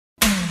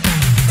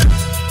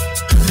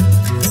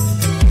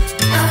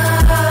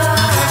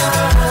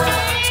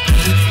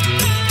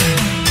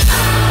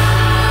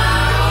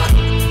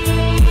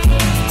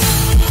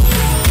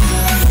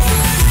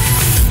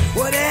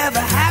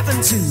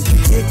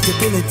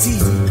tea.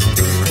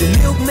 The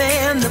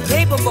milkman, the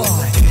paper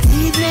boy,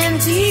 evening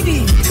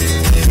TV.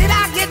 Did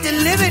I get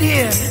delivered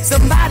here?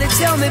 Somebody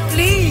tell me,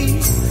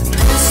 please.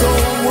 This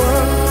old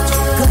world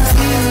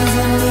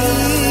confusing me.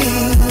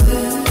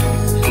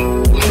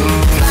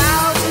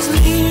 Clouds as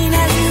mean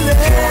as you've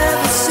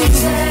ever seen.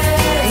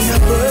 Ain't a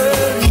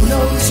bird who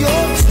knows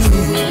you're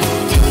true.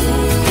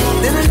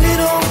 Then a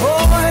little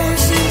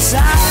voice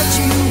inside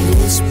you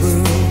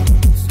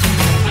whispers,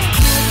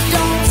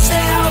 don't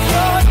sell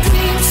your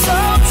dreams so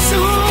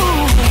soon.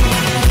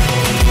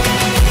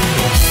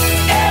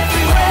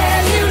 Everywhere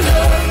you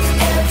look,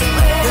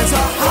 there's a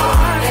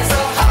heart,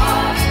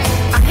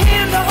 a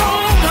hand to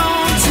hold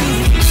on to.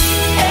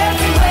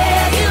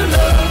 Everywhere you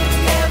look,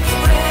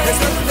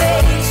 there's a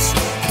face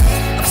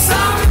of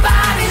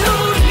somebody who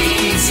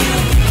needs you.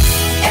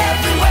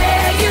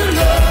 Everywhere you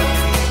look,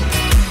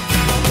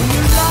 when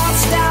you're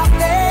lost out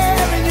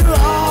there and you're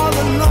all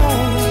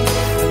alone,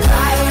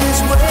 life is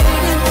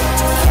waiting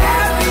to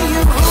carry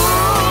you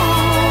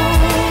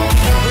home.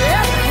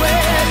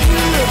 Everywhere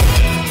you look.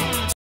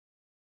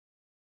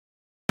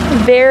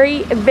 Very,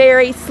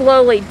 very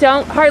slowly.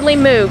 Don't hardly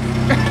move.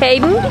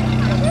 Caden?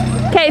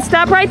 Okay,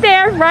 stop right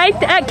there. Right?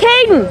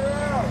 Caden!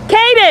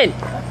 Caden!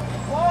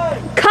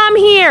 Come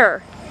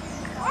here.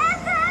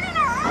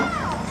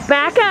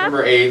 Back up.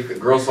 September 8th,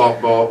 girls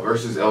softball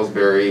versus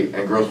Ellsbury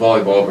and girls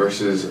volleyball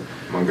versus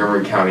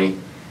Montgomery County.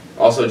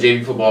 Also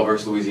JV football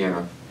versus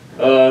Louisiana.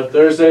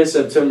 Thursday,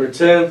 September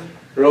 10th,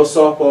 girls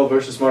softball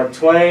versus Mark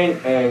Twain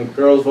and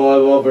girls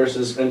volleyball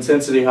versus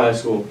Intensity High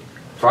School.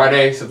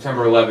 Friday,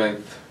 September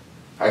 11th,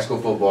 high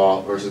school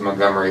football versus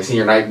Montgomery.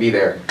 Senior night, be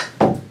there.